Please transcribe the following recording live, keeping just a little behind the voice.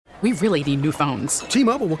We really need new phones.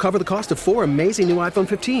 T-Mobile will cover the cost of 4 amazing new iPhone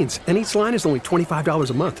 15s, and each line is only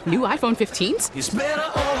 $25 a month. New iPhone 15s? It's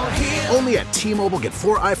better over here. Only at T-Mobile, get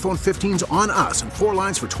 4 iPhone 15s on us and 4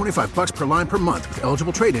 lines for $25 per line per month with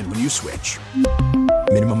eligible trade-in when you switch.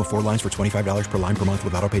 Minimum of 4 lines for $25 per line per month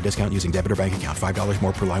with autopay discount using debit or bank account. $5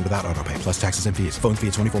 more per line without autopay, plus taxes and fees. Phone fee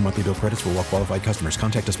at 24 monthly bill credits for well-qualified customers.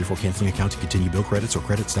 Contact us before canceling account to continue bill credits or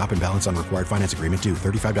credit stop and balance on required finance agreement due.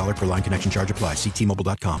 $35 per line connection charge applies. See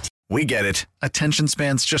T-Mobile.com. We get it. Attention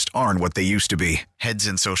spans just aren't what they used to be. Heads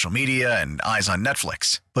in social media and eyes on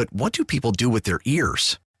Netflix. But what do people do with their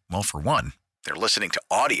ears? Well, for one, they're listening to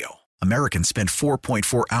audio. Americans spend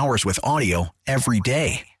 4.4 hours with audio every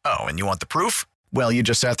day. Oh, and you want the proof? Well, you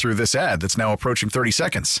just sat through this ad that's now approaching 30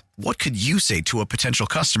 seconds. What could you say to a potential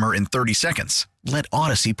customer in 30 seconds? Let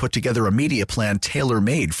Odyssey put together a media plan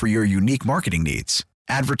tailor-made for your unique marketing needs.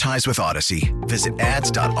 Advertise with Odyssey. Visit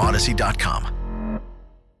ads.odyssey.com.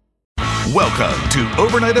 Welcome to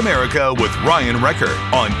Overnight America with Ryan Recker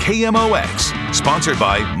on KMOX. Sponsored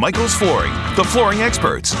by Michael's Flooring, the flooring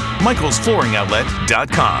experts.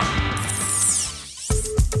 michaelsflooringoutlet.com.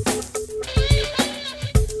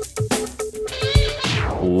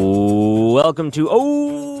 Welcome to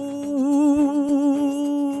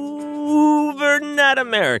Overnight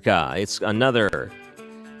America. It's another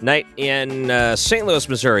night in St. Louis,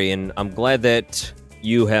 Missouri, and I'm glad that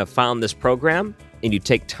you have found this program and you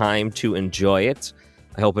take time to enjoy it.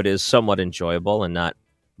 I hope it is somewhat enjoyable and not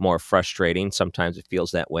more frustrating. Sometimes it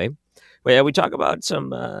feels that way. But yeah, we talk about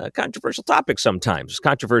some controversial topics sometimes.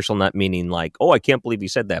 Controversial not meaning like, oh, I can't believe you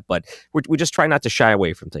said that, but we just try not to shy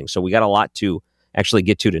away from things. So we got a lot to actually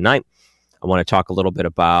get to tonight. I want to talk a little bit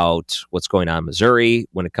about what's going on in Missouri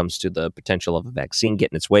when it comes to the potential of a vaccine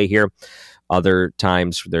getting its way here. Other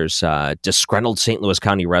times there's disgruntled St. Louis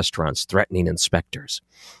County restaurants threatening inspectors.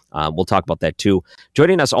 We'll talk about that too.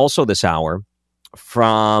 Joining us also this hour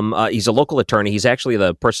from, he's a local attorney. He's actually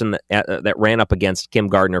the person that ran up against Kim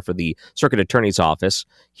Gardner for the circuit attorney's office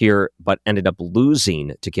here, but ended up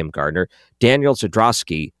losing to Kim Gardner. Daniel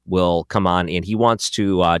Zadrowski will come on, and he wants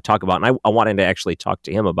to talk about, and I wanted to actually talk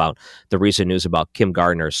to him about the recent news about Kim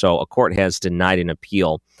Gardner. So a court has denied an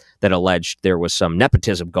appeal that alleged there was some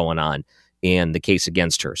nepotism going on in the case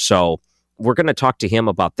against her. So we're going to talk to him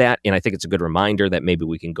about that, and I think it's a good reminder that maybe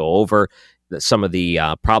we can go over some of the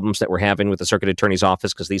problems that we're having with the circuit attorney's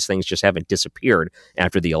office, because these things just haven't disappeared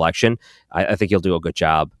after the election. I think he'll do a good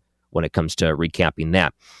job when it comes to recapping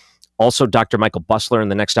that. Also, Dr. Michael Busler in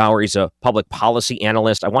the next hour. He's a public policy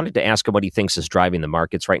analyst. I wanted to ask him what he thinks is driving the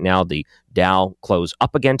markets right now. The Dow closed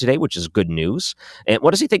up again today, which is good news. And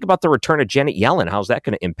what does he think about the return of Janet Yellen? How's that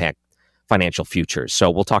going to impact financial futures?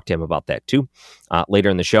 So we'll talk to him about that too later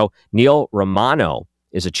in the show. Neil Romano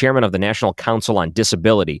is a chairman of the National Council on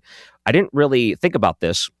Disability. I didn't really think about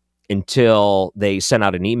this until they sent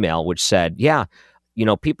out an email which said, yeah, you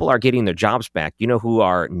know, people are getting their jobs back. You know who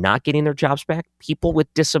are not getting their jobs back? People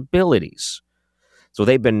with disabilities. So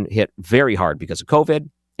they've been hit very hard because of COVID.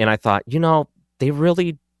 And I thought, you know, they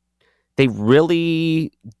really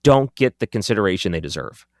don't get the consideration they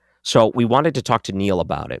deserve. So we wanted to talk to Neil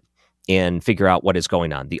about it and figure out what is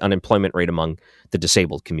going on, the unemployment rate among the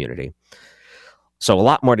disabled community. So a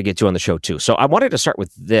lot more to get to on the show, too. So I wanted to start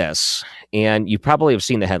with this, and you probably have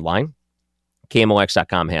seen the headline.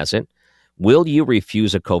 KMOX.com has it. Will you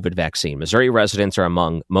refuse a COVID vaccine? Missouri residents are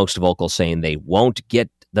among most vocal, saying they won't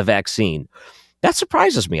get the vaccine. That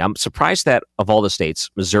surprises me. I'm surprised that of all the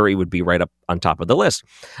states, Missouri would be right up on top of the list.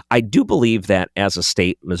 I do believe that as a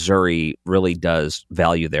state, Missouri really does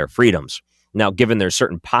value their freedoms. Now, given there's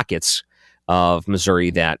certain pockets of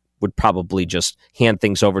Missouri that would probably just hand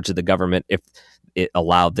things over to the government if it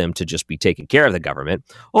allowed them to just be taking care of the government.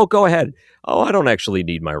 Oh, go ahead. Oh, I don't actually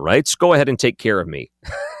need my rights. Go ahead and take care of me.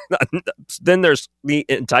 Then there's the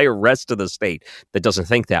entire rest of the state that doesn't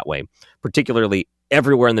think that way, particularly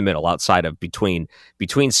everywhere in the middle, outside of between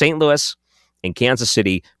St. Louis and Kansas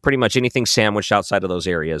City. Pretty much anything sandwiched outside of those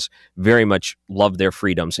areas very much love their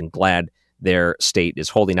freedoms and glad their state is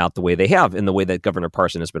holding out the way they have, in the way that Governor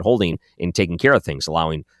Parson has been holding in taking care of things,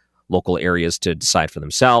 allowing local areas to decide for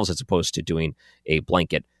themselves as opposed to doing a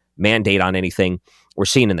blanket mandate on anything. We're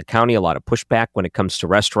seeing in the county a lot of pushback when it comes to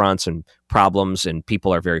restaurants and problems, and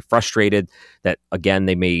people are very frustrated that, again,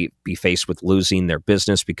 they may be faced with losing their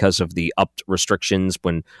business because of the upped restrictions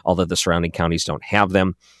when all of the surrounding counties don't have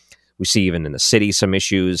them. We see even in the city some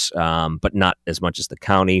issues, but not as much as the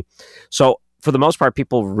county. So for the most part,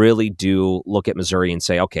 people really do look at Missouri and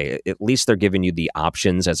say, okay, at least they're giving you the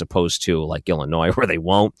options, as opposed to like Illinois where they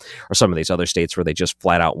won't, or some of these other states where they just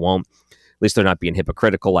flat out won't. least they're not being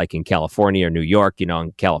hypocritical like in California or New York.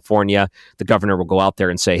 In California, the governor will go out there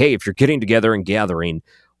and say, hey, if you're getting together and gathering,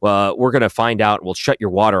 we're going to find out. We'll shut your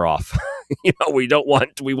water off. We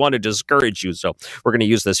want to discourage you. So we're going to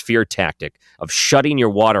use this fear tactic of shutting your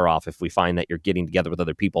water off if we find that you're getting together with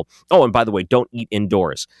other people. Oh, and by the way, don't eat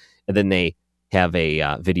indoors. And then they have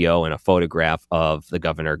a video and a photograph of the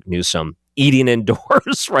Governor Newsom eating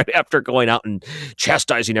indoors right after going out and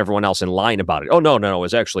chastising everyone else and lying about it. Oh, no, it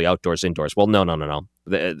was actually outdoors, indoors. Well, no.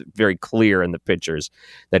 Very clear in the pictures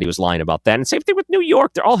that he was lying about that. And same thing with New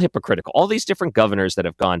York. They're all hypocritical. All these different governors that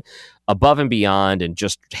have gone above and beyond and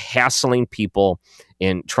just hassling people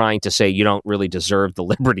and trying to say you don't really deserve the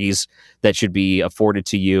liberties that should be afforded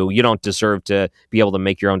to you. You don't deserve to be able to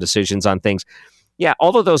make your own decisions on things. Yeah,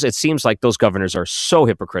 all of those, it seems like those governors are so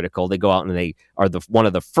hypocritical. They go out and they are one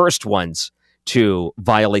of the first ones to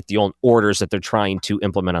violate the own orders that they're trying to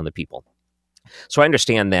implement on the people. So I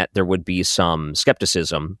understand that there would be some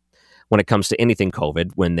skepticism when it comes to anything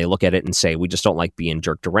COVID when they look at it and say, we just don't like being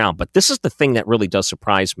jerked around. But this is the thing that really does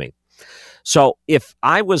surprise me. So if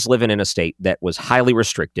I was living in a state that was highly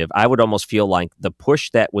restrictive, I would almost feel like the push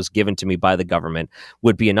that was given to me by the government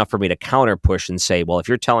would be enough for me to counter push and say, well, if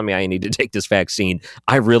you're telling me I need to take this vaccine,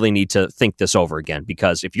 I really need to think this over again,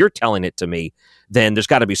 because if you're telling it to me, then there's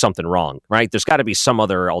got to be something wrong, right? There's got to be some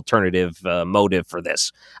other alternative motive for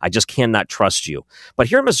this. I just cannot trust you. But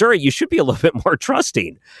here in Missouri, you should be a little bit more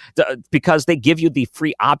trusting because they give you the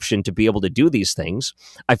free option to be able to do these things.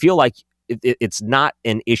 I feel like it's not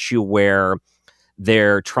an issue where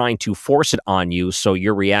they're trying to force it on you, so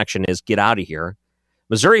your reaction is get out of here.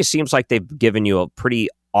 Missouri seems like they've given you a pretty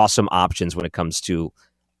awesome options when it comes to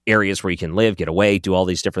areas where you can live, get away, do all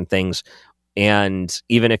these different things. And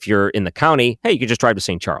even if you're in the county, hey, you can just drive to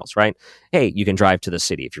St. Charles, right? Hey, you can drive to the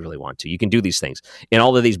city if you really want to. You can do these things. And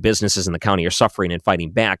all of these businesses in the county are suffering and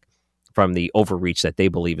fighting back from the overreach that they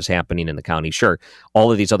believe is happening in the county. Sure,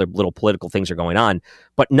 all of these other little political things are going on,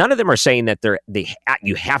 but none of them are saying that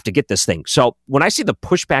you have to get this thing. So when I see the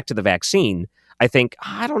pushback to the vaccine, I think,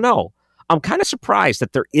 I don't know. I'm kind of surprised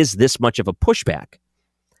that there is this much of a pushback.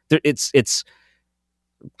 It's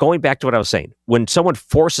going back to what I was saying. When someone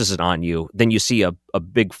forces it on you, then you see a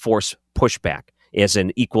big force pushback as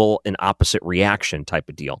an equal and opposite reaction type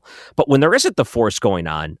of deal. But when there isn't the force going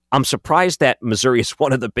on, I'm surprised that Missouri is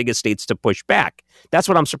one of the biggest states to push back. That's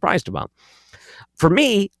what I'm surprised about. For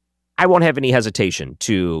me, I won't have any hesitation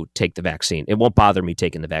to take the vaccine. It won't bother me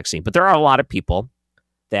taking the vaccine. But there are a lot of people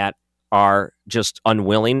that are just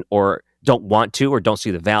unwilling or don't want to or don't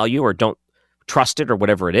see the value or don't trust it or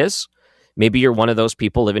whatever it is. Maybe you're one of those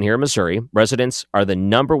people living here in Missouri. Residents are the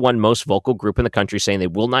number one most vocal group in the country saying they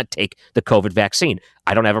will not take the COVID vaccine.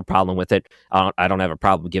 I don't have a problem with it. I don't have a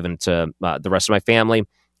problem giving it to the rest of my family.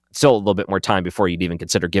 Still a little bit more time before you'd even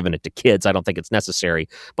consider giving it to kids. I don't think it's necessary.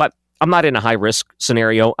 But I'm not in a high-risk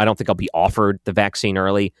scenario. I don't think I'll be offered the vaccine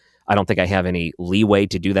early. I don't think I have any leeway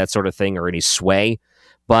to do that sort of thing or any sway.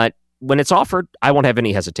 But when it's offered, I won't have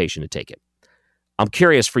any hesitation to take it. I'm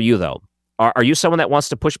curious for you, though. Are you someone that wants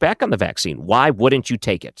to push back on the vaccine? Why wouldn't you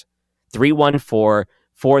take it?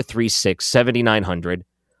 314-436-7900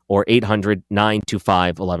 or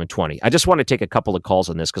 800-925-1120. I just want to take a couple of calls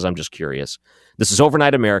on this because I'm just curious. This is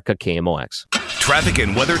Overnight America, KMOX. Traffic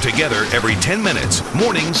and weather together every 10 minutes,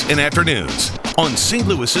 mornings and afternoons on St.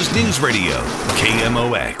 Louis's News Radio,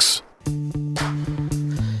 KMOX.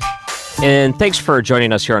 And thanks for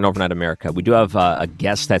joining us here on Overnight America. We do have a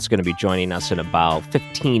guest that's going to be joining us in about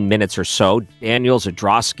 15 minutes or so. Daniel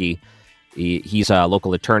Zadrowski. He's a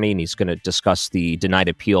local attorney, and he's going to discuss the denied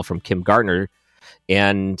appeal from Kim Gardner.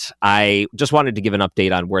 And I just wanted to give an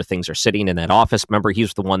update on where things are sitting in that office. Remember,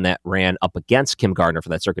 he's the one that ran up against Kim Gardner for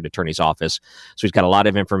that circuit attorney's office. So he's got a lot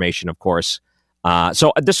of information, of course.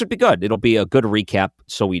 So this would be good. It'll be a good recap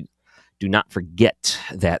so we do not forget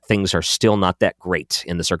that things are still not that great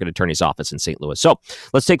in the circuit attorney's office in St. Louis. So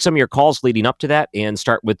let's take some of your calls leading up to that and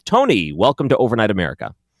start with Tony. Welcome to Overnight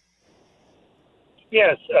America.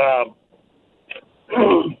 Yes. I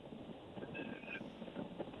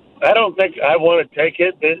don't think I want to take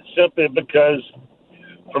it simply because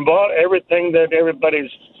from everything that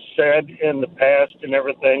everybody's said in the past and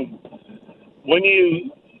everything, when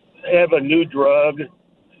you have a new drug,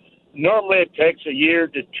 normally it takes a year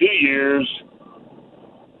to 2 years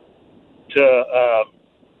to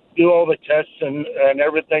do all the tests and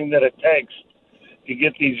everything that it takes to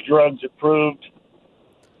get these drugs approved.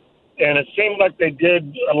 And it seemed like they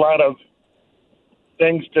did a lot of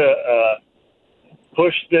things to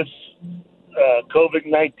push this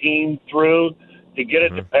COVID-19 through to get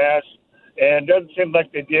it to pass. And it doesn't seem like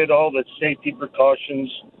they did all the safety precautions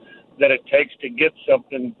that it takes to get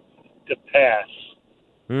something to pass.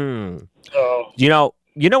 So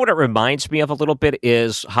You know what it reminds me of a little bit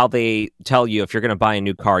is how they tell you if you're going to buy a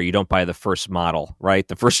new car, you don't buy the first model, right?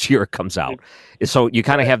 The first year it comes out. So you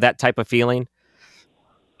kind of have that type of feeling?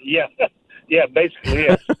 yeah, basically,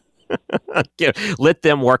 yes. Let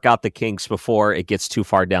them work out the kinks before it gets too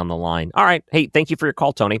far down the line. All right. Hey, thank you for your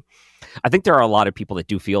call, Tony. I think there are a lot of people that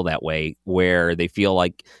do feel that way, where they feel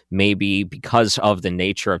like maybe because of the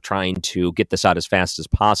nature of trying to get this out as fast as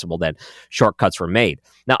possible, that shortcuts were made.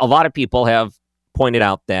 Now, a lot of people have pointed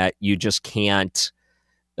out that you just can't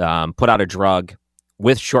put out a drug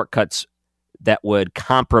with shortcuts that would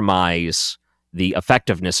compromise the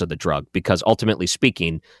effectiveness of the drug, because ultimately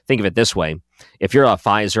speaking, think of it this way. If you're a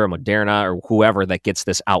Pfizer, a Moderna, or whoever that gets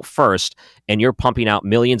this out first, and you're pumping out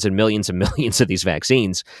millions and millions and millions of these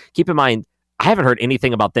vaccines, keep in mind, I haven't heard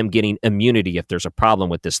anything about them getting immunity if there's a problem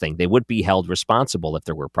with this thing. They would be held responsible if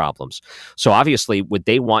there were problems. So obviously, would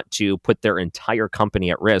they want to put their entire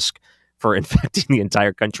company at risk for infecting the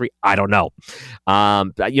entire country? I don't know.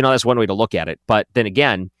 That's one way to look at it. But then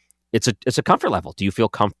again, it's a comfort level. Do you feel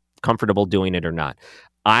comfortable doing it or not?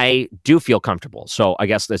 I do feel comfortable. So I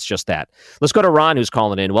guess that's just that. Let's go to Ron, who's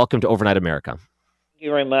calling in. Welcome to Overnight America. Thank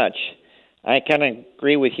you very much. I kind of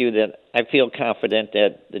agree with you that I feel confident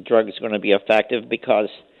that the drug is going to be effective, because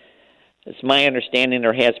it's my understanding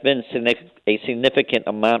there has been a significant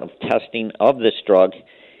amount of testing of this drug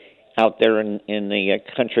out there in the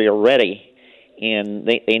country already, and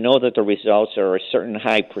they know that the results are a certain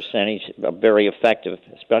high percentage of very effective,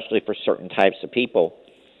 especially for certain types of people.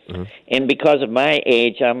 Mm-hmm. And because of my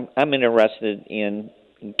age, I'm interested in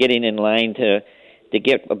getting in line to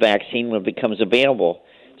get a vaccine when it becomes available.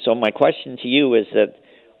 So my question to you is that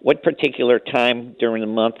what particular time during the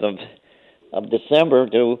month of December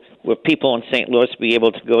will people in St. Louis be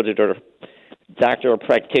able to go to their doctor or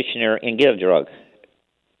practitioner and get a drug?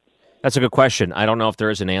 That's a good question. I don't know if there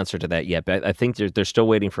is an answer to that yet, but I think they're still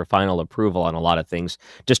waiting for final approval on a lot of things.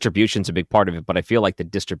 Distribution's a big part of it, but I feel like the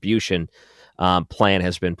distribution plan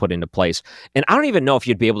has been put into place. And I don't even know if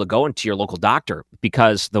you'd be able to go into your local doctor,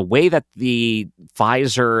 because the way that the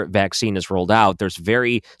Pfizer vaccine is rolled out, there's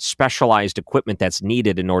very specialized equipment that's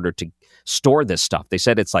needed in order to store this stuff. They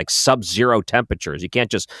said it's like sub-zero temperatures. You can't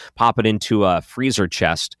just pop it into a freezer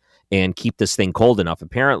chest and keep this thing cold enough.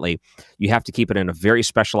 Apparently, you have to keep it in a very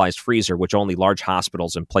specialized freezer, which only large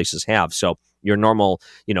hospitals and places have. So your normal,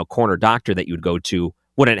 corner doctor that you would go to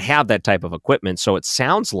wouldn't have that type of equipment. So it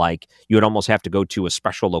sounds like you would almost have to go to a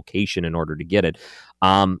special location in order to get it.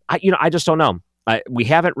 I just don't know. We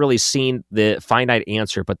haven't really seen the finite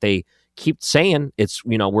answer, but they keep saying it's,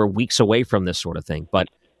 we're weeks away from this sort of thing. But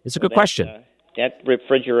it's a good question. That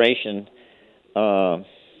refrigeration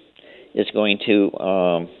is going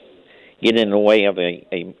to get in the way of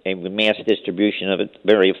a mass distribution of it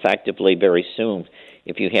very effectively very soon,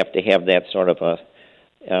 if you have to have that sort of a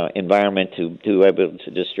environment to be able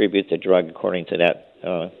to distribute the drug according to that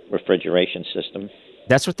refrigeration system.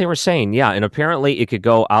 That's what they were saying, yeah. And apparently it could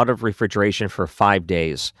go out of refrigeration for 5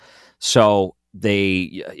 days. So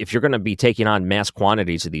if you're going to be taking on mass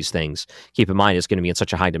quantities of these things, keep in mind it's going to be in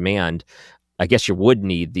such a high demand. I guess you would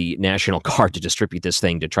need the National Guard to distribute this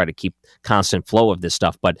thing to try to keep constant flow of this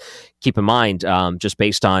stuff. But keep in mind, just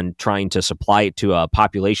based on trying to supply it to a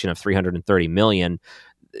population of 330 million,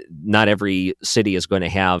 not every city is going to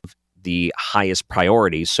have the highest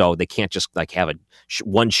priority. So they can't just have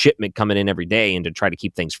one shipment coming in every day and to try to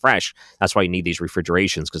keep things fresh. That's why you need these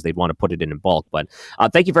refrigerations, because they'd want to put it in bulk. But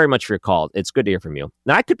thank you very much for your call. It's good to hear from you.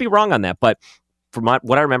 Now, I could be wrong on that, but from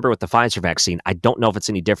what I remember with the Pfizer vaccine, I don't know if it's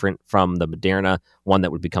any different from the Moderna one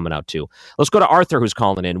that would be coming out too. Let's go to Arthur, who's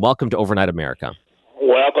calling in. Welcome to Overnight America.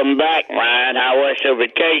 Welcome back, Ryan. How was your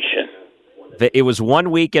vacation? It was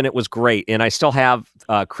 1 week and it was great. And I still have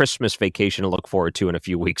Christmas vacation to look forward to in a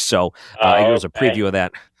few weeks. So here's a preview of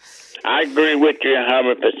that. I agree with you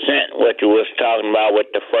 100% what you was talking about with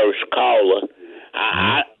the first caller.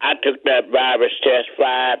 I took that virus test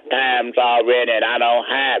 5 times already and I don't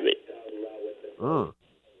have it. Oh.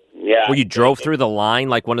 Yeah. Well, you drove through the line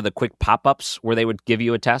like one of the quick pop-ups where they would give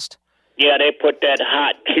you a test? Yeah, they put that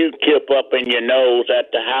hot Q-tip up in your nose at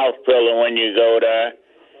the hospital when you go there,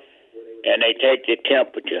 and they take your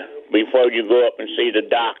temperature before you go up and see the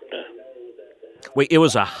doctor. Wait, it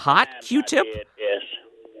was a hot Q-tip? Yes.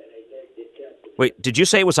 Wait, did you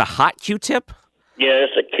say it was a hot Q-tip? Yeah,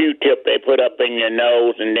 it's a Q-tip they put up in your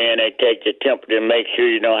nose, and then they take your temperature and make sure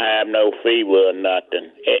you don't have no fever or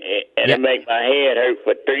nothing. It make my head hurt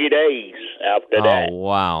for 3 days after that. Oh,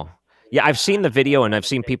 wow. Yeah, I've seen the video, and I've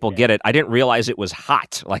seen people get it. I didn't realize it was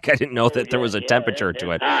hot. I didn't know that there was a temperature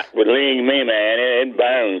to it. Hot, believe me, man. It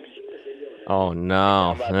burns. Oh,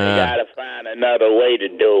 no. They got to find another way to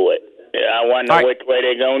do it. I wonder which way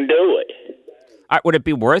they're going to do it. All right, would it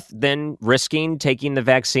be worth then risking taking the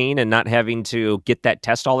vaccine and not having to get that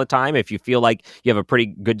test all the time if you feel like you have a pretty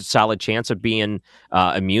good, solid chance of being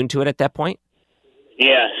immune to it at that point?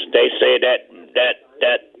 Yes, they say that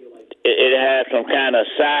it has some kind of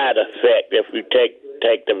side effect if you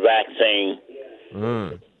take the vaccine.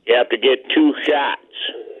 You have to get 2 shots.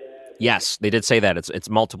 Yes, they did say that. It's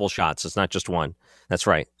multiple shots. It's not just one. That's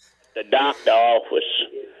right. The doctor office.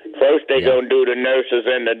 First, they're going to do the nurses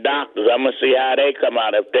and the doctors. I'm going to see how they come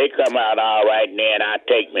out. If they come out all right, then I'll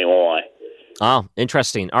take me one. Oh,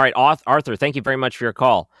 interesting. All right, Arthur, thank you very much for your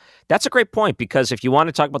call. That's a great point, because if you want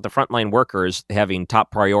to talk about the frontline workers having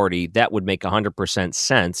top priority, that would make 100%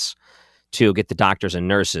 sense to get the doctors and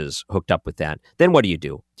nurses hooked up with that. Then what do you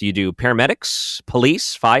do? Do you do paramedics,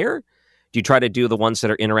 police, fire? Do you try to do the ones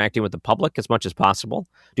that are interacting with the public as much as possible?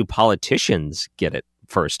 Do politicians get it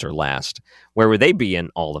first or last? Where would they be in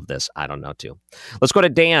all of this? I don't know, too. Let's go to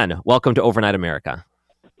Dan. Welcome to Overnight America.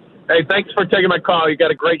 Hey, thanks for taking my call. You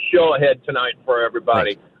got a great show ahead tonight for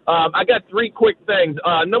everybody. I got 3 quick things.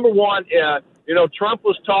 Number one, Trump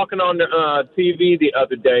was talking on TV the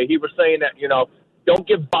other day. He was saying that, don't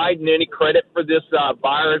give Biden any credit for this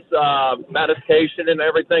virus medication and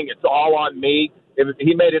everything. It's all on me.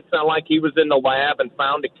 He made it sound like he was in the lab and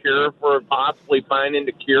found a cure possibly finding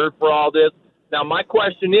the cure for all this. Now, my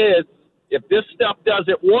question is, if this stuff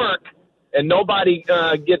doesn't work and nobody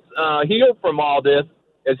gets healed from all this,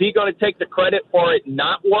 is he going to take the credit for it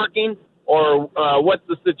not working, or what's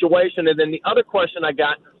the situation? And then the other question I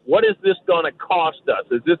got, what is this going to cost us?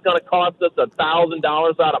 Is this going to cost us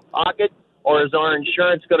 $1,000 out of pocket, or is our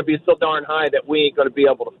insurance going to be so darn high that we ain't going to be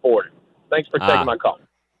able to afford it? Thanks for taking my call.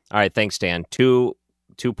 All right, thanks, Dan. Two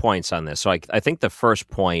points on this. So I think the first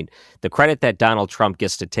point, the credit that Donald Trump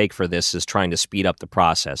gets to take for this is trying to speed up the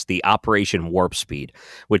process, the Operation Warp Speed,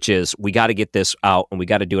 which is we got to get this out and we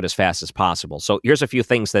got to do it as fast as possible. So here's a few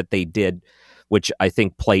things that they did, which I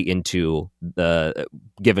think play into the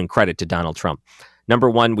giving credit to Donald Trump. Number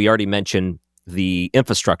one, we already mentioned the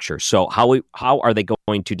infrastructure. So how are they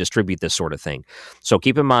going to distribute this sort of thing? So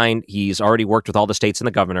keep in mind, he's already worked with all the states and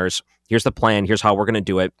the governors. Here's the plan. Here's how we're going to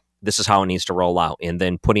do it. This is how it needs to roll out. And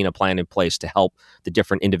then putting a plan in place to help the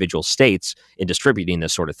different individual states in distributing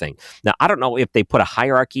this sort of thing. Now, I don't know if they put a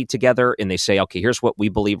hierarchy together and they say, okay, here's what we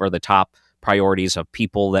believe are the top priorities of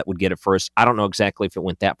people that would get it first. I don't know exactly if it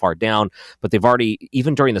went that far down, but they've already,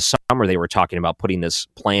 even during the summer, they were talking about putting this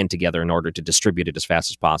plan together in order to distribute it as fast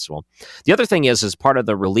as possible. The other thing is part of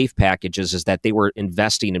the relief packages is that they were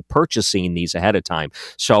investing and purchasing these ahead of time.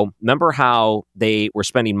 So remember how they were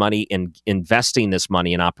spending money and investing this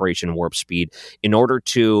money in Operation Warp Speed in order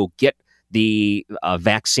to get the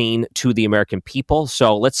vaccine to the American people.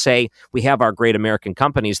 So let's say we have our great American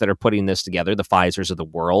companies that are putting this together, the Pfizers of the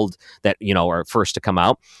world that, are first to come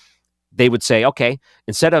out. They would say, okay,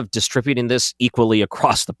 instead of distributing this equally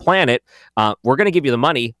across the planet, we're going to give you the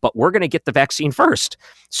money, but we're going to get the vaccine first.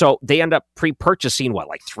 So they end up pre-purchasing,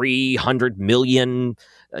 300 million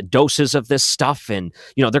doses of this stuff. And,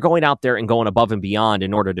 they're going out there and going above and beyond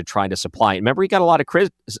in order to try to supply it. Remember, he got a lot of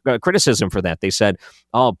criticism for that. They said,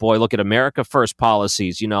 oh, boy, look at America First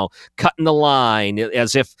policies, cutting the line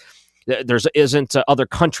as if there isn't other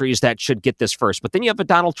countries that should get this first. But then you have a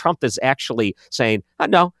Donald Trump that's actually saying,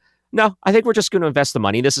 no, I think we're just going to invest the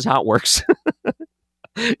money. This is how it works.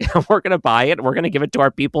 We're going to buy it. We're going to give it to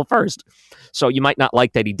our people first. So you might not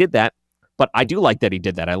like that he did that, but I do like that he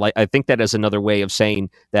did that. I think that is another way of saying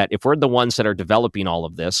that if we're the ones that are developing all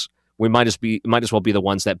of this, we might as well be the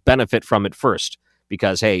ones that benefit from it first.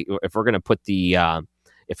 Because hey, if we're going to put the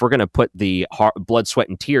blood, sweat,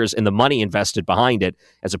 and tears and the money invested behind it,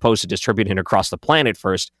 as opposed to distributing it across the planet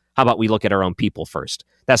first, how about we look at our own people first?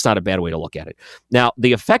 That's not a bad way to look at it. Now,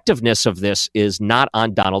 the effectiveness of this is not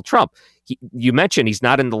on Donald Trump. You mentioned he's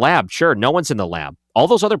not in the lab. Sure, no one's in the lab. All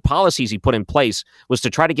those other policies he put in place was to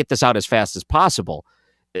try to get this out as fast as possible.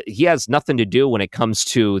 He has nothing to do when it comes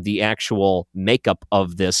to the actual makeup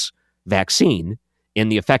of this vaccine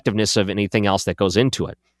and the effectiveness of anything else that goes into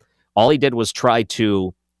it. All he did was try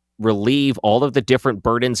to relieve all of the different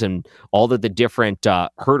burdens and all of the different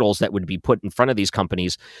hurdles that would be put in front of these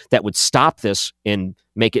companies that would stop this and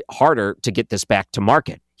make it harder to get this back to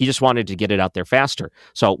market. He just wanted to get it out there faster.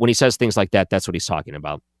 So when he says things like that, that's what he's talking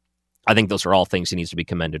about. I think those are all things he needs to be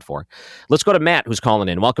commended for. Let's go to Matt, who's calling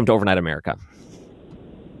in. Welcome to Overnight America.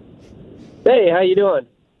 Hey, how you doing?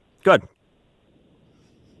 Good.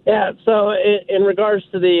 Yeah, so in regards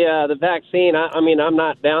to the vaccine, I mean, I'm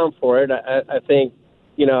not down for it. I think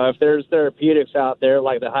if there's therapeutics out there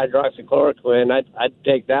like the hydroxychloroquine, I'd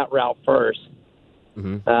take that route first.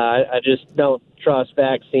 Mm-hmm. I just don't trust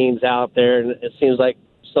vaccines out there, and it seems like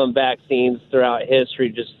some vaccines throughout history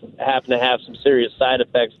just happen to have some serious side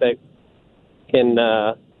effects that can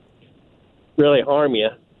really harm you.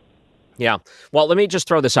 Yeah. Well, let me just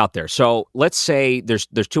throw this out there. So let's say there's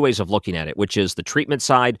two ways of looking at it, which is the treatment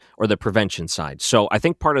side or the prevention side. So I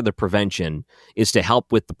think part of the prevention is to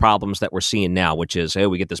help with the problems that we're seeing now, which is, hey,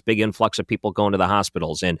 we get this big influx of people going to the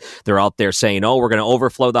hospitals, and they're out there saying, oh, we're going to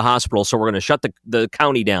overflow the hospital, so we're going to shut the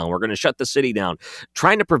county down. We're going to shut the city down.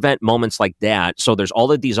 Trying to prevent moments like that. So there's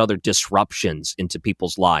all of these other disruptions into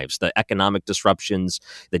people's lives, the economic disruptions,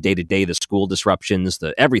 the day-to-day, the school disruptions,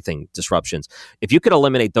 the everything disruptions. If you could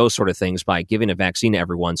eliminate those sort of things by giving a vaccine to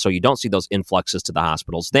everyone so you don't see those influxes to the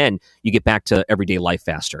hospitals, then you get back to everyday life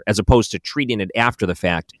faster, as opposed to treating it after the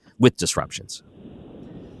fact with disruptions.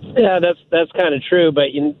 Yeah, that's kind of true,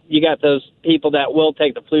 but you got those people that will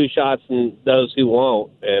take the flu shots and those who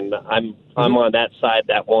won't, and I'm on that side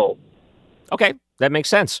that won't. Okay, that makes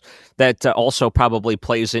sense. That also probably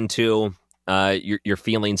plays into your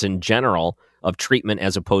feelings in general of treatment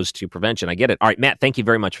as opposed to prevention. I get it. All right, Matt, thank you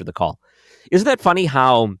very much for the call. Isn't that funny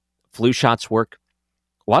how flu shots work?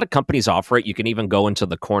 A lot of companies offer it. You can even go into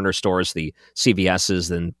the corner stores, the CVS's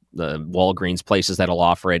and the Walgreens places that'll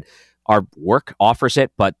offer it. Our work offers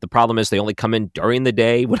it, but the problem is they only come in during the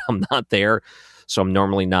day when I'm not there, so I'm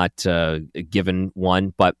normally not given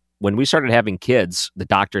one. But when we started having kids, the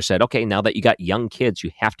doctor said, okay, now that you got young kids,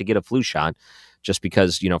 you have to get a flu shot, just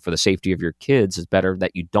because, for the safety of your kids, it's better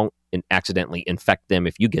that you don't accidentally infect them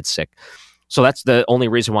if you get sick. So that's the only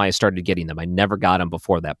reason why I started getting them. I never got them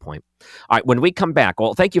before that point. All right, when we come back,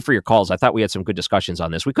 well, thank you for your calls. I thought we had some good discussions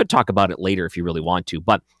on this. We could talk about it later if you really want to,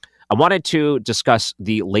 but I wanted to discuss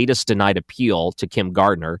the latest denied appeal to Kim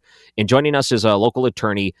Gardner. And joining us is a local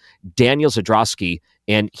attorney, Daniel Zadrowski,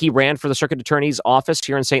 and he ran for the circuit attorney's office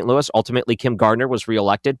here in St. Louis. Ultimately, Kim Gardner was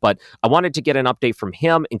reelected, but I wanted to get an update from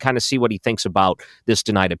him and kind of see what he thinks about this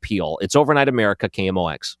denied appeal. It's Overnight America,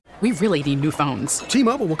 KMOX. We really need new phones.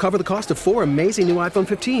 T-Mobile will cover the cost of 4 amazing new iPhone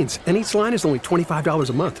 15s, and each line is only $25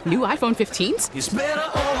 a month. New iPhone 15s? It's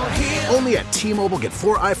better over here. Only at T-Mobile, get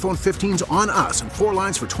 4 iPhone 15s on us and 4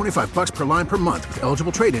 lines for $25 per line per month with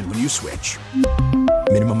eligible trade-in when you switch.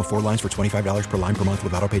 Minimum of 4 lines for $25 per line per month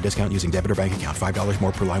with autopay discount using debit or bank account. $5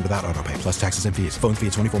 more per line without autopay, plus taxes and fees. Phone fee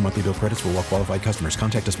at 24 monthly bill credits for well-qualified customers.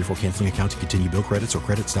 Contact us before canceling account to continue bill credits or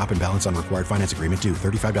credit stop and balance on required finance agreement due.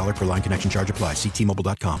 $35 per line connection charge applies. See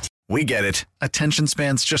T-Mobile.com. We get it. Attention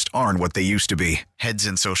spans just aren't what they used to be. Heads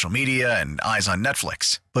in social media and eyes on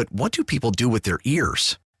Netflix. But what do people do with their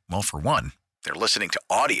ears? Well, for one, they're listening to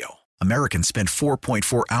audio. Americans spend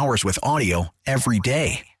 4.4 hours with audio every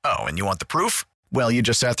day. Oh, and you want the proof? Well, you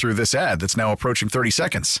just sat through this ad that's now approaching 30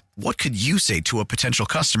 seconds. What could you say to a potential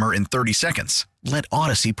customer in 30 seconds? Let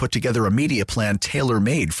Odyssey put together a media plan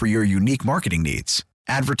tailor-made for your unique marketing needs.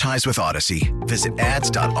 Advertise with Odyssey. Visit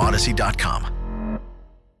ads.odyssey.com.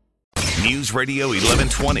 News Radio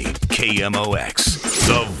 1120, KMOX,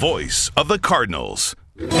 the voice of the Cardinals.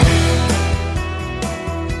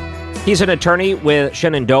 He's an attorney with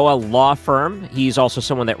Shenandoah Law Firm. He's also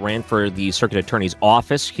someone that ran for the circuit attorney's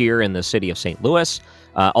office here in the city of St. Louis.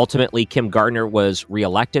 Ultimately, Kim Gardner was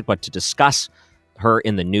reelected, but to discuss her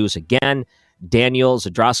in the news again, Daniel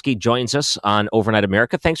Zadrowski joins us on Overnight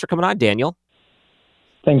America. Thanks for coming on, Daniel.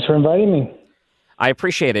 Thanks for inviting me. I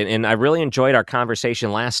appreciate it, and I really enjoyed our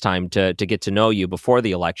conversation last time to get to know you before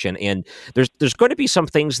the election. And there's going to be some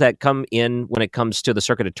things that come in when it comes to the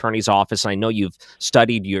circuit attorney's office. I know you've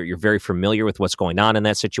studied; you're very familiar with what's going on in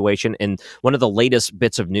that situation. And one of the latest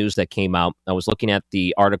bits of news that came out, I was looking at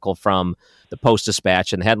the article from the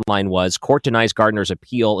Post-Dispatch, and the headline was, "Court denies Gardner's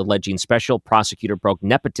appeal alleging special prosecutor broke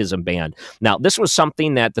nepotism ban." Now, this was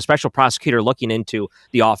something that the special prosecutor looking into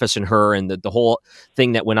the office and her and the whole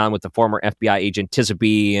thing that went on with the former FBI agent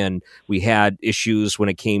Tisaby, and we had issues when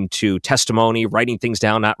it came to testimony, writing things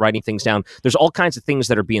down, not writing things down. There's all kinds of things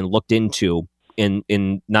that are being looked into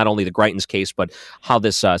in not only the Greitens case, but how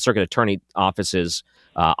this circuit attorney office is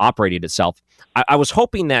operated itself. I was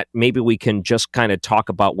hoping that maybe we can just kind of talk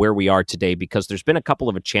about where we are today, because there's been a couple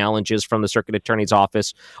of challenges from the circuit attorney's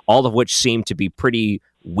office, all of which seem to be pretty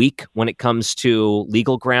weak when it comes to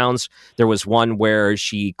legal grounds. There was one where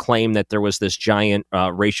she claimed that there was this giant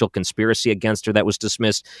racial conspiracy against her that was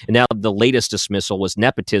dismissed. And now the latest dismissal was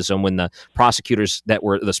nepotism, when the prosecutors that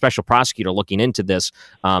were the special prosecutor looking into this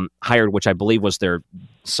hired, which I believe was their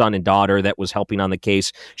son and daughter that was helping on the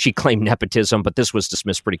case. She claimed nepotism, but this was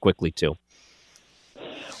dismissed pretty quickly too.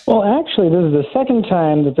 Well, actually, this is the second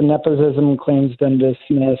time that the nepotism claim's been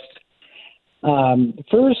dismissed. The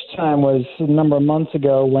first time was a number of months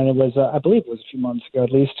ago when it was, I believe it was a few months ago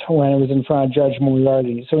at least, when it was in front of Judge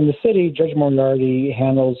Moriarty. So in the city, Judge Moriarty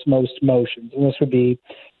handles most motions, and this would be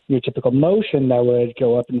your typical motion that would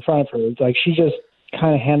go up in front of her. It's like she just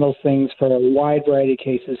kind of handles things for a wide variety of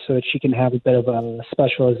cases so that she can have a bit of a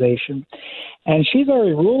specialization. And she's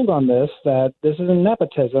already ruled on this, that this is a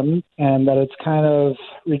nepotism and that it's kind of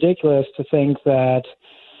ridiculous to think that,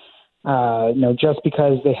 just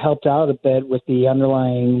because they helped out a bit with getting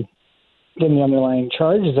the underlying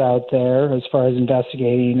charges out there as far as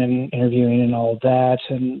investigating and interviewing and all of that,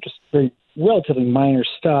 and just very relatively minor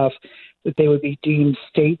stuff, that they would be deemed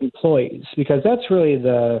state employees, because that's really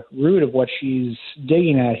the root of what she's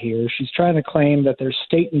digging at here. She's trying to claim that they're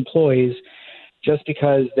state employees just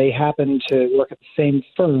because they happen to work at the same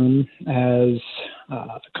firm as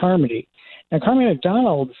Carmody. Now, Carmody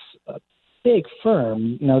McDonald's a big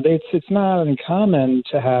firm. It's not uncommon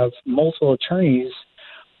to have multiple attorneys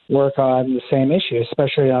work on the same issue,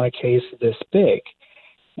 especially on a case this big.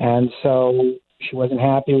 And so she wasn't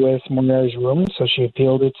happy with Moriarty's ruling, so she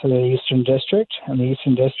appealed it to the Eastern District, and the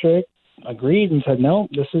Eastern District agreed and said, no,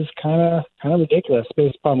 this is kind of ridiculous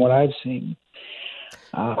based upon what I've seen.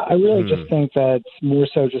 I really just think that it's more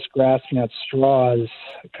so just grasping at straws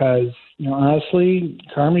because, honestly,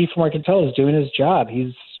 Carmody, from what I can tell, is doing his job.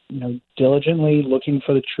 He's, diligently looking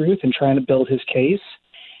for the truth and trying to build his case,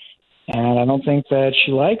 and I don't think that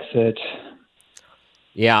she likes it.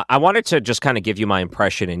 Yeah, I wanted to just kind of give you my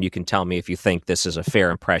impression, and you can tell me if you think this is a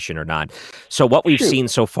fair impression or not. So what we've seen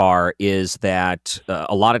so far is that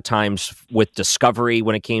a lot of times with discovery,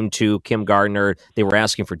 when it came to Kim Gardner, they were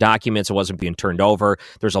asking for documents. It wasn't being turned over.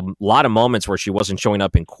 There's a lot of moments where she wasn't showing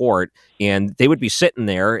up in court, and they would be sitting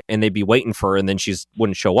there, and they'd be waiting for her, and then she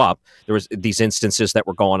wouldn't show up. There was these instances that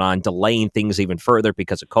were going on, delaying things even further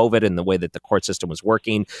because of COVID and the way that the court system was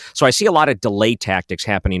working. So I see a lot of delay tactics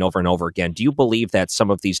happening over and over again. Do you believe that some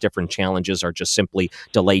of these different challenges are just simply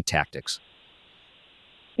delay tactics?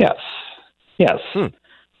 Yes.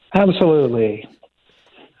 Absolutely.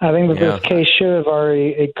 I think that this case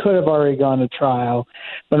could have already gone to trial.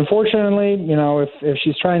 But unfortunately, if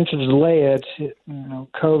she's trying to delay it,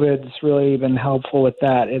 COVID's really been helpful with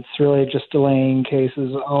that. It's really just delaying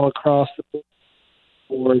cases all across the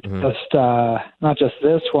board, not just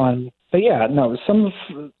this one. But some of,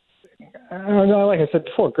 like I said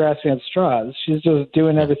before, grasping at straws. She's just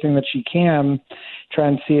doing everything that she can,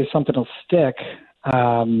 trying to see if something will stick.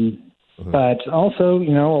 But also,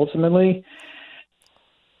 ultimately,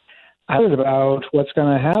 I was about what's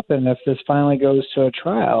going to happen if this finally goes to a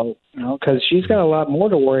trial, because she's got a lot more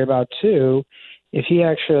to worry about, too. If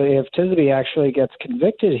Tisby actually gets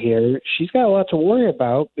convicted here, she's got a lot to worry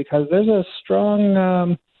about because there's a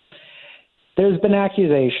strong, there's been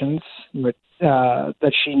accusations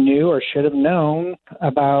that she knew or should have known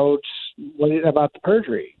about the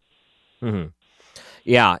perjury. Mm-hmm.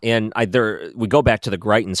 Yeah, and we go back to the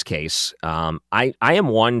Greitens case. I am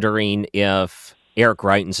wondering if Eric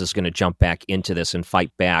Greitens is going to jump back into this and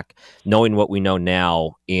fight back, knowing what we know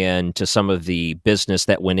now, and to some of the business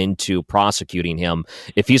that went into prosecuting him,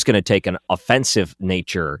 if he's going to take an offensive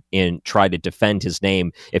nature and try to defend his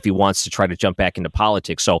name if he wants to try to jump back into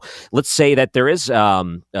politics. So let's say that there is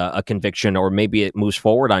a conviction, or maybe it moves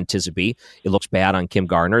forward on Tisby. It looks bad on Kim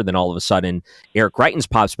Gardner. Then all of a sudden, Eric Greitens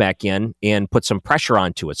pops back in and puts some pressure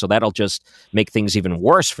onto it. So that'll just make things even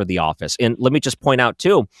worse for the office. And let me just point out,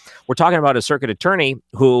 too, we're talking about a circuit attorney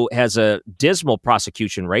who has a dismal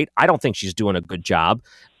prosecution rate. I don't think she's doing a good job.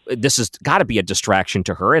 This has got to be a distraction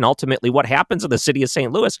to her. And ultimately, what happens in the city of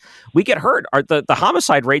St. Louis, we get hurt. The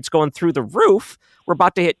homicide rate's going through the roof. We're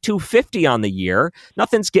about to hit 250 on the year.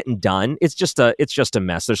 Nothing's getting done. It's just a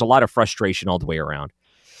mess. There's a lot of frustration all the way around.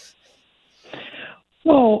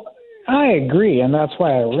 Well, I agree, and that's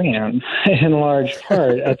why I ran in large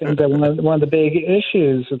part. I think that one of the big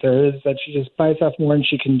issues with her is that she just bites off more than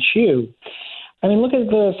she can chew. I mean, look at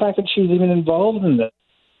the fact that she's even involved in this.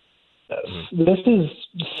 This is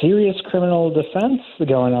serious criminal defense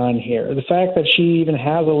going on here. The fact that she even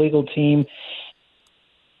has a legal team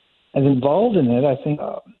and involved in it, I think,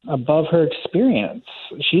 above her experience.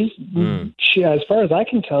 She, as far as I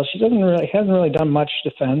can tell, hasn't really done much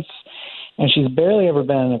defense, and she's barely ever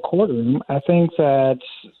been in a courtroom. I think that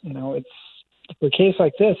it's for a case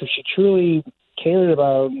like this, if she truly cared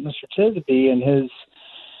about Mr. Tisby and his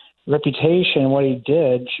reputation and what he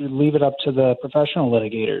did, she would leave it up to the professional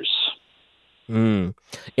litigators.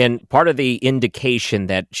 And part of the indication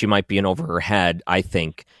that she might be in over her head, I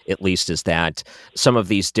think, at least, is that some of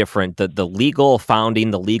these different, the legal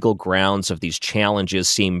founding, the legal grounds of these challenges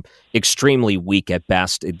seem extremely weak at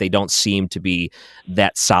best. They don't seem to be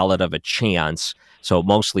that solid of a chance. So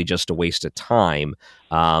mostly just a waste of time.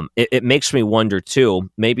 It makes me wonder,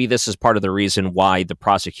 too, maybe this is part of the reason why the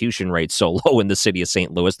prosecution rate's so low in the city of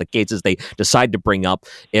St. Louis. The cases they decide to bring up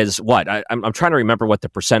is what? I'm trying to remember what the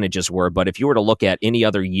percentages were, but if you were to look at any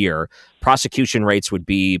other year, prosecution rates would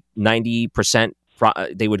be 90%.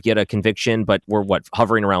 They would get a conviction, but we're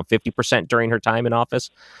hovering around 50% during her time in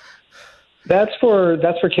office? That's for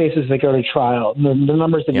cases that go to trial. The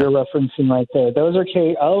numbers that you're referencing right there, those are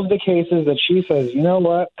of the cases that she says, you know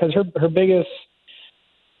what? Because her biggest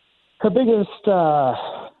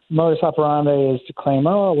modus operandi is to claim,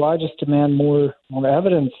 oh, well, I just demand more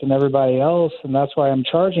evidence than everybody else, and that's why I'm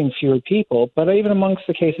charging fewer people. But even amongst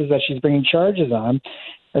the cases that she's bringing charges on,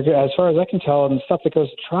 as far as I can tell, and the stuff that goes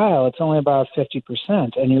to trial, it's only about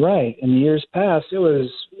 50%. And you're right. In the years past, it was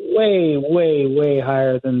way, way, way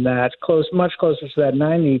higher than that, much closer to that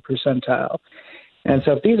 90 percentile. And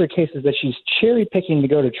so if these are cases that she's cherry-picking to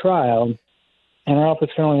go to trial, and her office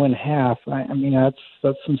can only win half, I mean,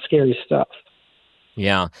 that's some scary stuff.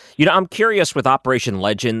 Yeah. You know, I'm curious with Operation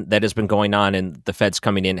Legend that has been going on and the feds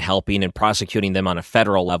coming in, helping and prosecuting them on a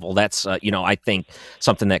federal level. That's, I think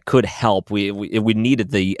something that could help. We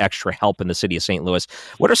needed the extra help in the city of St. Louis.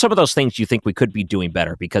 What are some of those things you think we could be doing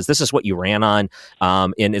better? Because this is what you ran on,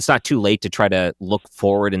 and it's not too late to try to look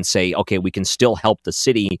forward and say, okay, we can still help the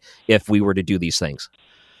city if we were to do these things.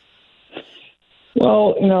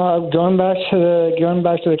 Well, going back to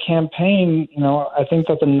the campaign, I think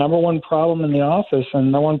that the number one problem in the office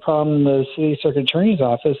and number one problem in the city circuit attorney's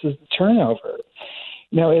office is the turnover.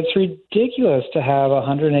 It's ridiculous to have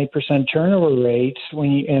 108% turnover rate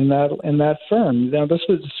in that firm. Now, this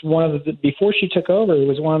was before she took over, it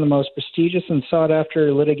was one of the most prestigious and sought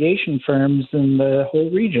after litigation firms in the whole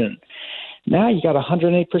region. Now you got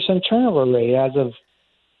 108% turnover rate as of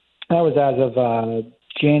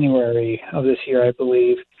January of this year, I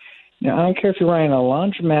believe. Now, I don't care if you're running a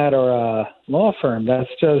laundromat or a law firm. That's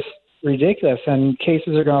just ridiculous, and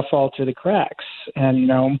cases are going to fall through the cracks. And,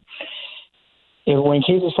 when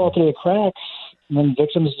cases fall through the cracks, then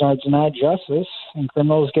victims are denied justice and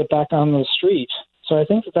criminals get back on the street. So I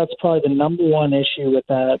think that's probably the number one issue with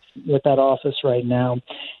that office right now,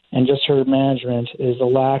 and just her management, is the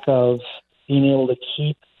lack of being able to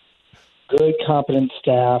keep good, competent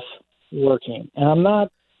staff working. And I'm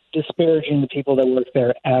not disparaging the people that work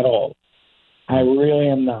there at all. I really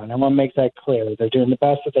am not. I want to make that clear. They're doing the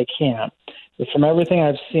best that they can. But from everything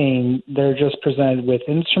I've seen, they're just presented with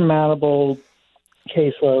insurmountable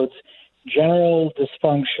caseloads, general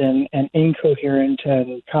dysfunction, and incoherent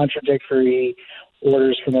and contradictory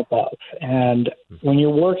orders from above. And when you're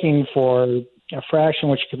working for a fraction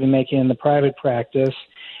which you could be making in the private practice,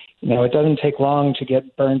 it doesn't take long to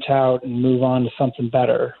get burnt out and move on to something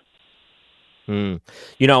better.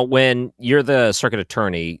 When you're the circuit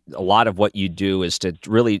attorney, a lot of what you do is to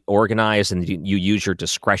really organize, and you use your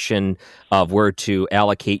discretion of where to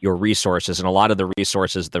allocate your resources. And a lot of the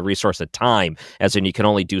resource of time, as in you can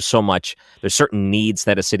only do so much. There's certain needs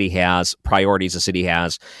that a city has, priorities a city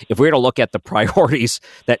has. If we were to look at the priorities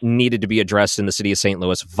that needed to be addressed in the city of St.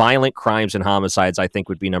 Louis, violent crimes and homicides, I think,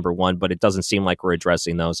 would be number one, but it doesn't seem like we're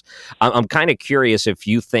addressing those. I'm kind of curious if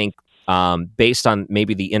you think, based on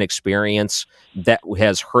maybe the inexperience, that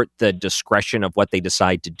has hurt the discretion of what they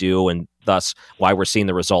decide to do, and thus why we're seeing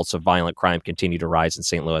the results of violent crime continue to rise in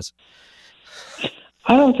St. Louis?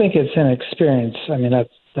 I don't think it's inexperience. I mean, that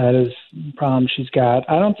is the problem she's got.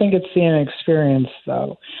 I don't think it's the inexperience,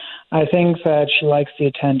 though. I think that she likes the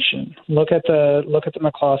attention. Look at the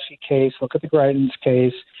McCloskey case. Look at the Greitens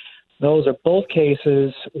case. Those are both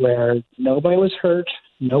cases where nobody was hurt,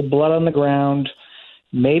 no blood on the ground.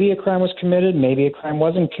 Maybe a crime was committed, maybe a crime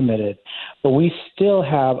wasn't committed, but we still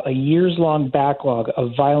have a years-long backlog of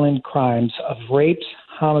violent crimes, of rapes,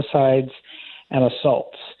 homicides, and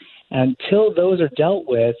assaults. And until those are dealt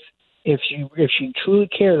with, if she truly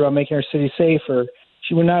cared about making our city safer,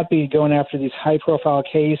 she would not be going after these high-profile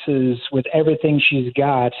cases with everything she's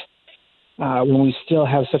got when we still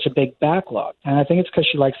have such a big backlog. And I think it's because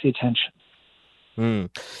she likes the attention.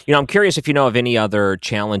 I'm curious if you know of any other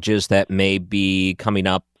challenges that may be coming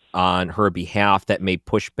up on her behalf that may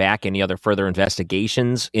push back any other further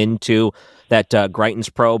investigations into that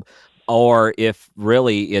Greitens probe, or if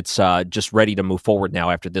really it's just ready to move forward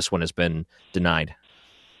now after this one has been denied.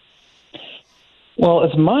 Well,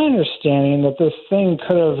 it's my understanding that this thing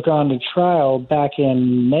could have gone to trial back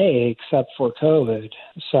in May, except for COVID.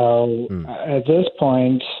 So at this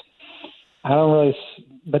point, I don't really.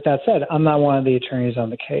 But that said, I'm not one of the attorneys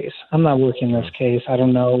on the case. I'm not working this case. I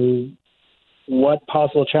don't know what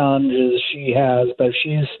possible challenges she has, but if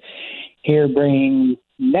she's here bringing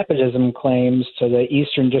nepotism claims to the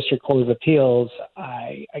Eastern District Court of Appeals,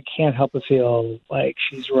 I can't help but feel like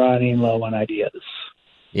she's running low on ideas.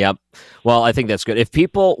 Yep. Well, I think that's good. If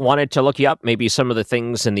people wanted to look you up, maybe some of the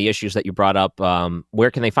things and the issues that you brought up,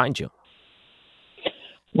 where can they find you?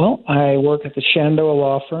 Well, I work at the Shenandoah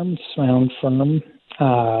Law Firm. It's my own firm.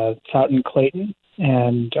 It's out in Clayton,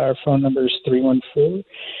 and our phone number is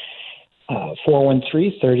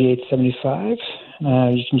 314-413-3875.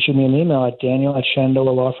 You can shoot me an email at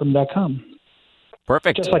daniel@shenandoahlawfirm.com.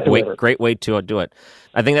 Perfect. Just like great way to do it.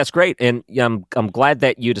 I think that's great. And I'm glad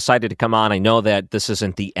that you decided to come on. I know that this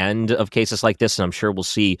isn't the end of cases like this, and I'm sure we'll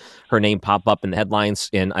see her name pop up in the headlines.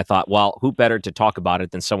 And I thought, well, who better to talk about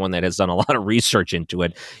it than someone that has done a lot of research into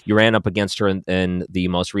it? You ran up against her in the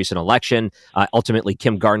most recent election. Ultimately,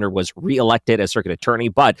 Kim Gardner was reelected as circuit attorney,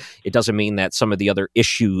 but it doesn't mean that some of the other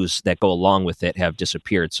issues that go along with it have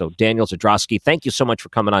disappeared. So Daniel Zadrowski, thank you so much for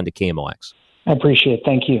coming on to KMOX. I appreciate it.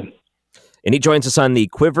 Thank you. And he joins us on the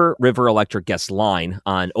Quiver River Electric guest line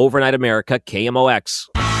on Overnight America, KMOX.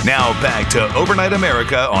 Now back to Overnight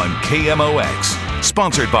America on KMOX.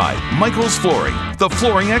 Sponsored by Michael's Flooring, the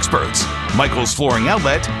flooring experts.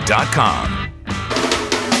 MichaelsFlooringOutlet.com.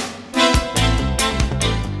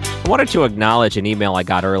 I wanted to acknowledge an email I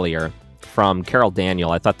got earlier from Carol Daniel.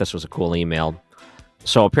 I thought this was a cool email.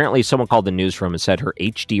 So apparently someone called the newsroom and said her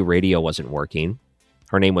HD radio wasn't working.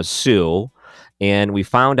 Her name was Sue. And we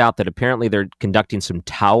found out that apparently they're conducting some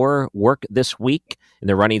tower work this week, and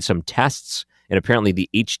they're running some tests, and apparently the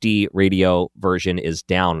HD radio version is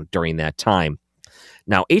down during that time.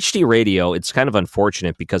 Now, HD radio, it's kind of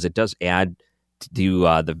unfortunate because it does add to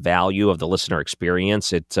the value of the listener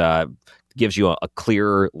experience. It gives you a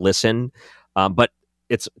clearer listen, but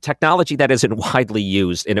it's technology that isn't widely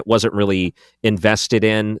used, and it wasn't really invested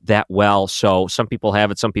in that well. So some people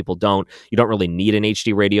have it, some people don't. You don't really need an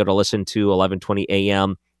HD radio to listen to 11:20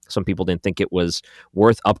 a.m. Some people didn't think it was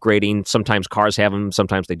worth upgrading. Sometimes cars have them,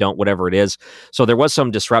 sometimes they don't, whatever it is. So there was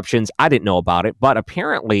some disruptions. I didn't know about it, but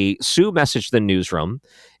apparently Sue messaged the newsroom,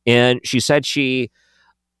 and she said she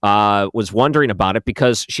was wondering about it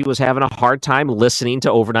because she was having a hard time listening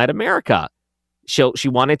to Overnight America. She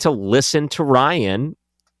wanted to listen to Ryan.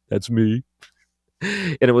 That's me.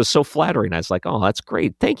 And it was so flattering. I was like, oh, that's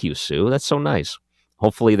great. Thank you, Sue. That's so nice.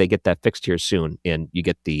 Hopefully they get that fixed here soon and you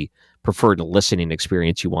get the preferred listening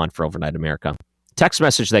experience you want for Overnight America. Text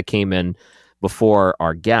message that came in before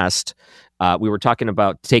our guest. We were talking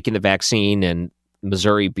about taking the vaccine and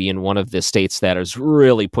Missouri being one of the states that is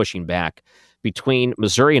really pushing back. Between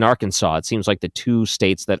Missouri and Arkansas, it seems like the two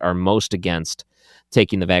states that are most against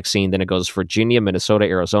taking the vaccine. Then it goes Virginia, Minnesota,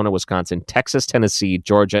 Arizona, Wisconsin, Texas, Tennessee,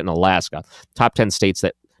 Georgia, and Alaska. Top 10 states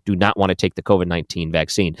that do not want to take the COVID-19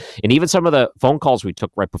 vaccine. And even some of the phone calls we took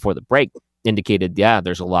right before the break indicated, yeah,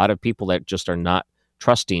 there's a lot of people that just are not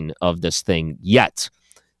trusting of this thing yet.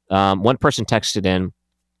 One person texted in,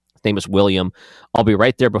 his name is William. I'll be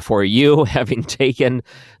right there before you. Having taken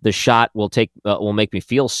the shot will make me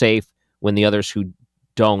feel safe when the others who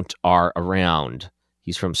don't are around.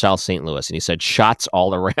 He's from South St. Louis, and he said, shots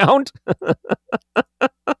all around?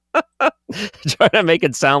 Trying to make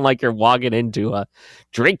it sound like you're walking into a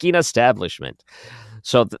drinking establishment.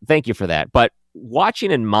 So thank you for that. But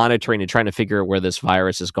watching and monitoring and trying to figure out where this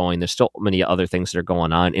virus is going, there's still many other things that are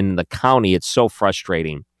going on. In the county, it's so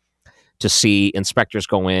frustrating to see inspectors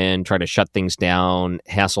go in, try to shut things down,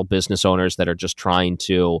 hassle business owners that are just trying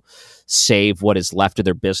to save what is left of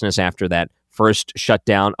their business after that first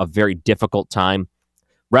shutdown, a very difficult time.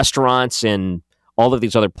 Restaurants and all of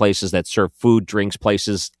these other places that serve food, drinks,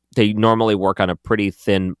 places, they normally work on a pretty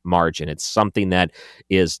thin margin. It's something that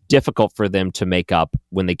is difficult for them to make up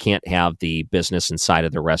when they can't have the business inside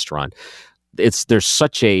of the restaurant.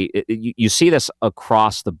 You see this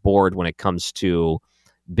across the board when it comes to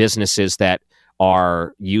businesses that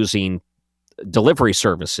are using delivery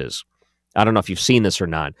services. I don't know if you've seen this or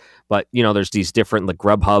not, but there's these different like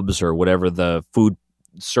Grubhubs or whatever the food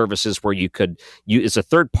services where it's a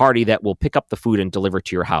third party that will pick up the food and deliver it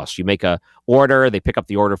to your house. You make a order, they pick up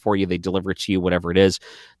the order for you, they deliver it to you, whatever it is.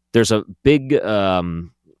 There's a big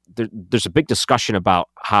there's a big discussion about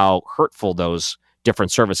how hurtful those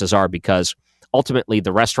different services are because ultimately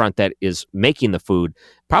the restaurant that is making the food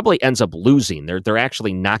probably ends up losing. They're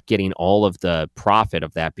actually not getting all of the profit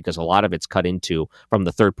of that because a lot of it's cut into from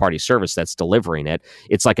the third-party service that's delivering it.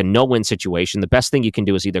 It's like a no-win situation. The best thing you can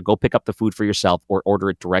do is either go pick up the food for yourself or order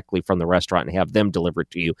it directly from the restaurant and have them deliver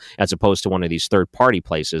it to you, as opposed to one of these third-party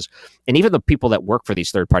places. And even the people that work for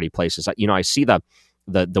these third-party places, I see the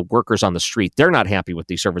workers on the street. They're not happy with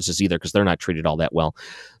these services either because they're not treated all that well.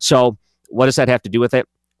 So what does that have to do with it?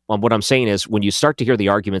 What I'm saying is when you start to hear the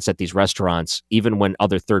arguments at these restaurants, even when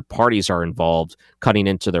other third parties are involved cutting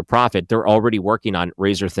into their profit, they're already working on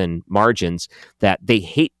razor thin margins that they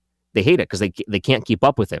hate it because they can't keep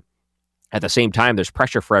up with it. At the same time, there's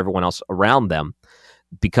pressure for everyone else around them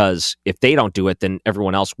because if they don't do it, then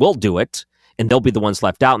everyone else will do it and they'll be the ones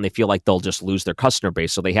left out and they feel like they'll just lose their customer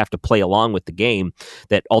base. So they have to play along with the game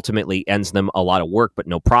that ultimately ends them a lot of work but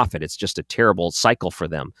no profit. It's just a terrible cycle for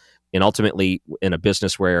them. And ultimately, in a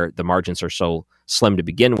business where the margins are so slim to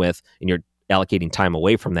begin with, and you're allocating time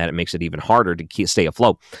away from that, it makes it even harder to stay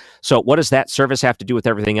afloat. So what does that service have to do with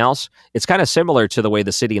everything else? It's kind of similar to the way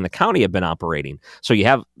the city and the county have been operating. So you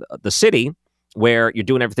have the city where you're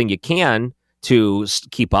doing everything you can to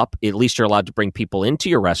keep up. At least you're allowed to bring people into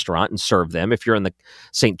your restaurant and serve them. If you're in the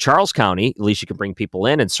St. Charles County, at least you can bring people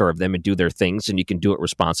in and serve them and do their things, and you can do it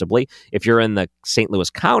responsibly. If you're in the St.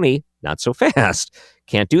 Louis County, not so fast.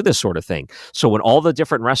 Can't do this sort of thing. So when all the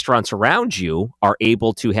different restaurants around you are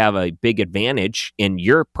able to have a big advantage and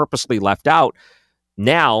you're purposely left out,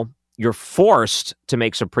 now you're forced to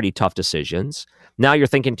make some pretty tough decisions. Now you're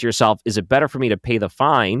thinking to yourself, is it better for me to pay the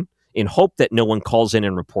fine in hope that no one calls in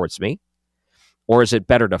and reports me? Or is it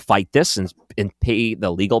better to fight this and pay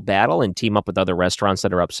the legal battle and team up with other restaurants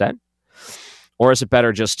that are upset? Or is it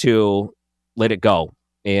better just to let it go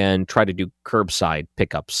and try to do curbside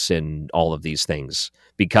pickups and all of these things?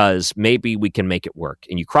 Because maybe we can make it work.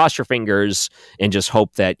 And you cross your fingers and just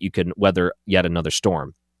hope that you can weather yet another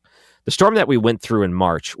storm. The storm that we went through in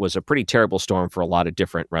March was a pretty terrible storm for a lot of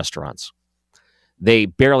different restaurants. They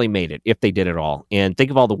barely made it, if they did at all. And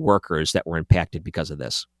think of all the workers that were impacted because of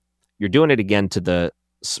this. You're doing it again to the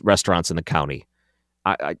restaurants in the county.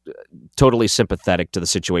 I totally sympathetic to the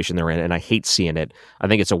situation they're in, and I hate seeing it. I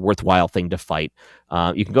think it's a worthwhile thing to fight.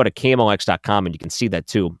 You can go to KMOX.com, and you can see that,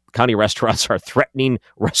 too. County restaurants are threatening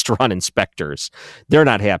restaurant inspectors. They're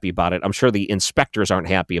not happy about it. I'm sure the inspectors aren't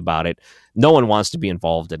happy about it. No one wants to be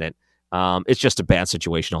involved in it. It's just a bad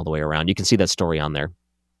situation all the way around. You can see that story on there.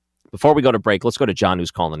 Before we go to break, let's go to John, who's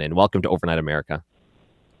calling in. Welcome to Overnight America.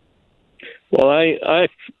 Well,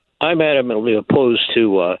 I'm adamantly opposed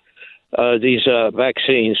to these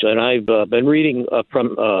vaccines, and I've been reading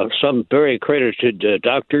from some very accredited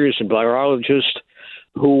doctors and virologists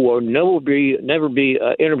who will never be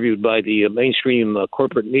interviewed by the mainstream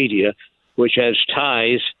corporate media, which has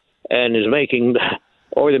ties and is making,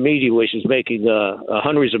 or the media which is making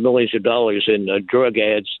hundreds of millions of dollars in drug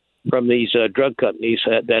ads from these drug companies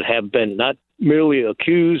that have been not merely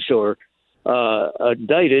accused or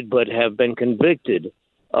indicted, but have been convicted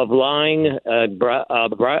of lying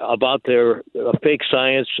about their fake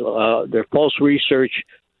science, their false research,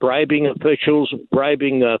 bribing officials,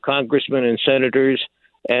 bribing congressmen and senators,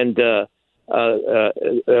 and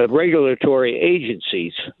regulatory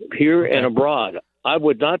agencies here and abroad. I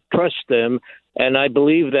would not trust them, and I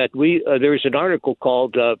believe that there's an article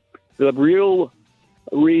called "The Real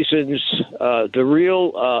Reasons, the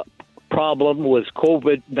Real Problem with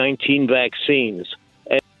COVID-19 Vaccines."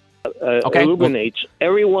 Illuminates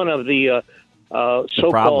every one of the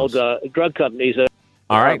so-called drug companies.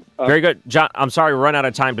 All right. Very good. John, I'm sorry we run out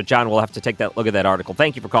of time, but John, we'll have to take that look at that article.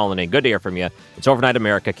 Thank you for calling in. Good to hear from you. It's Overnight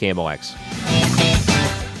America, KMOX.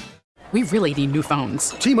 We really need new phones.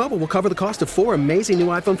 T-Mobile will cover the cost of 4 amazing new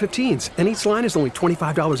iPhone 15s, and each line is only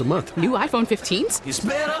 $25 a month. New iPhone 15s? It's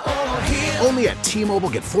better over here. Only at T-Mobile,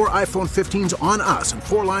 get 4 iPhone 15s on us and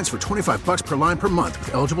 4 lines for $25 per line per month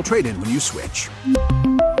with eligible trade-in when you switch.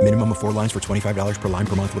 Minimum of 4 lines for $25 per line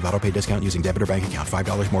per month with autopay discount using debit or bank account.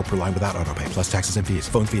 $5 more per line without autopay, plus taxes and fees.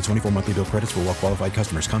 Phone fee at 24 monthly bill credits for well-qualified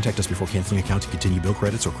customers. Contact us before canceling account to continue bill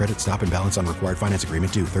credits or credit stop and balance on required finance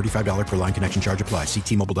agreement due. $35 per line connection charge applies. See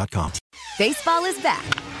T-Mobile.com. Baseball is back,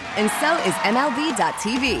 and so is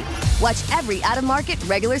MLB.tv. Watch every out-of-market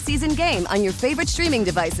regular season game on your favorite streaming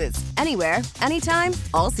devices. Anywhere, anytime,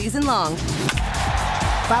 all season long.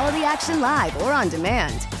 Follow the action live or on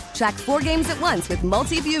demand. Track 4 games at once with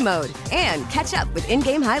multi-view mode and catch up with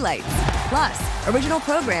in-game highlights. Plus, original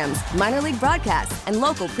programs, minor league broadcasts, and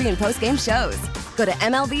local pre- and post-game shows. Go to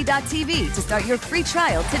MLB.tv to start your free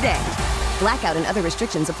trial today. Blackout and other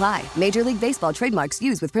restrictions apply. Major League Baseball trademarks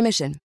used with permission.